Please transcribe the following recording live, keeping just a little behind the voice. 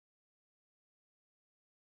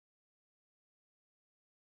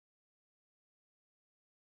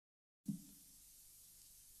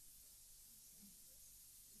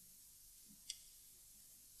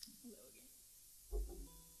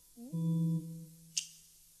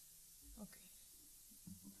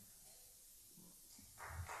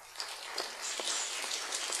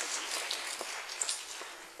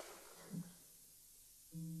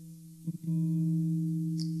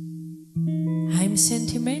I'm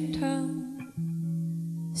sentimental,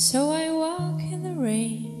 so I walk in the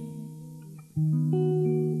rain.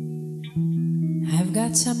 I've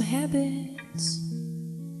got some habits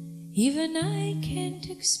even I can't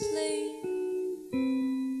explain.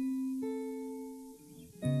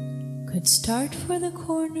 Could start for the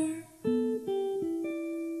corner,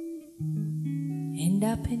 end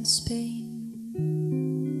up in Spain.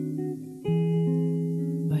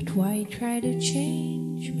 But why try to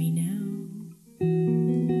change me now?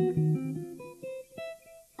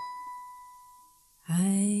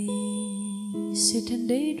 I sit and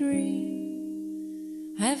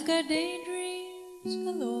daydream. I've got daydreams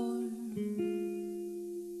galore.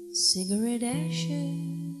 Cigarette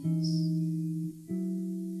ashes,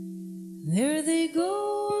 there they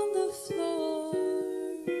go on the floor.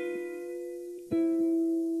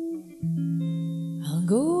 I'll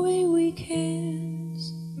go away weekends,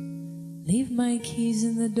 leave my keys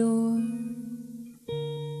in the door.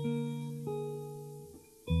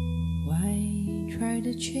 Why try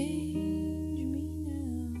to change me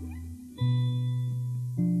now?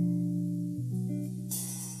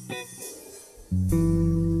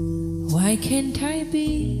 Why can't I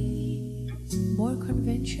be more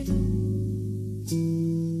conventional?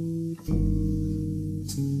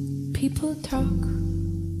 People talk,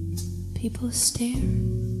 people stare,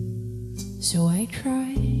 so I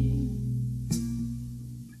try.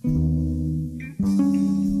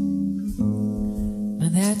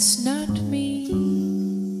 But that's not me,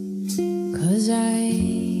 'cause I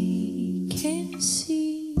can't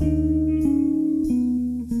see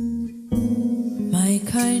my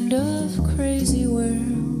kind of crazy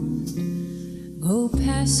world go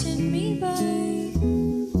passing me by.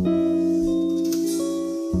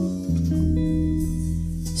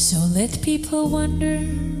 So let people wonder,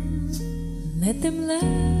 let them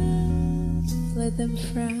laugh, let them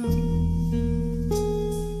frown.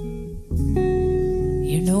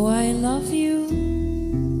 You know I love you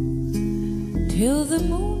till the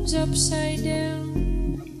moon's upside down.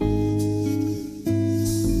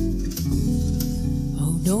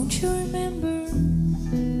 Oh, don't you remember?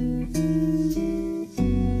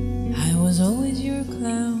 I was always your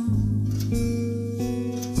clown.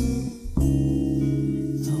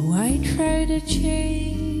 Oh, I try to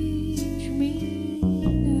change me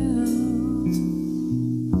now.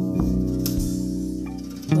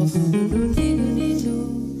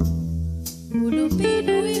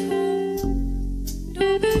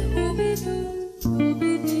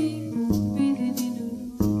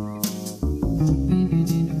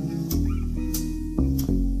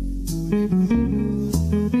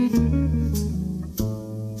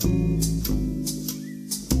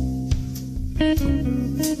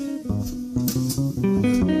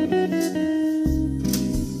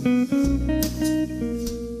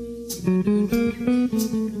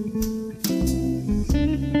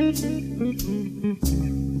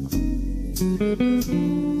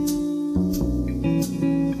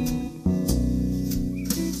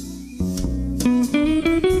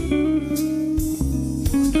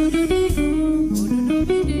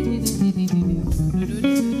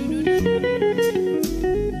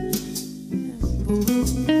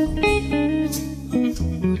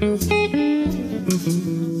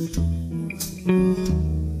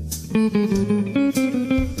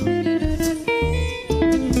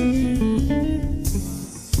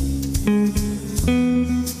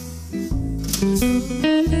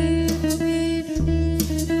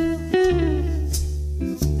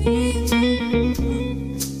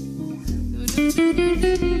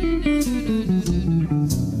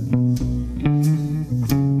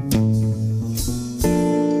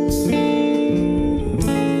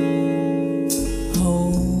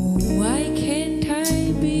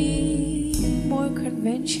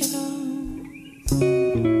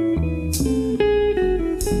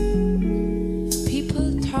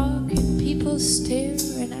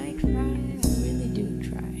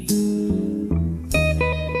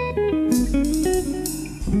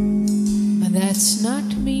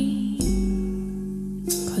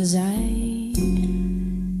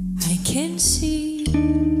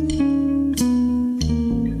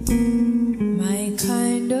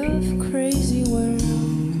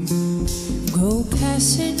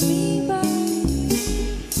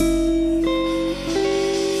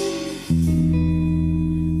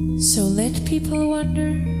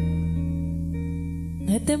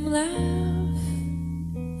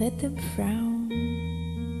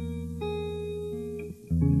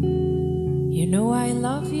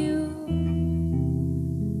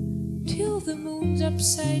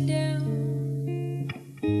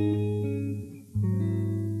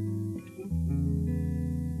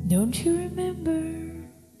 Don't you remember?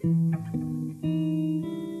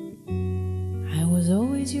 I was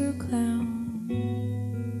always your clown.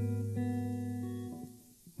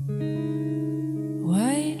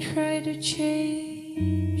 Why try to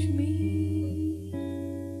change me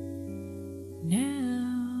now?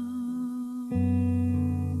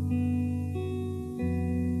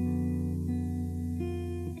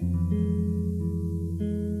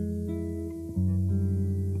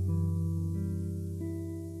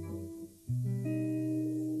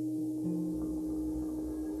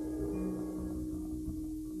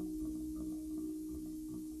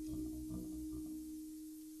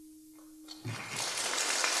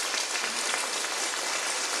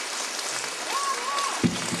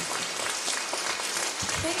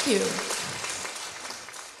 Thank you.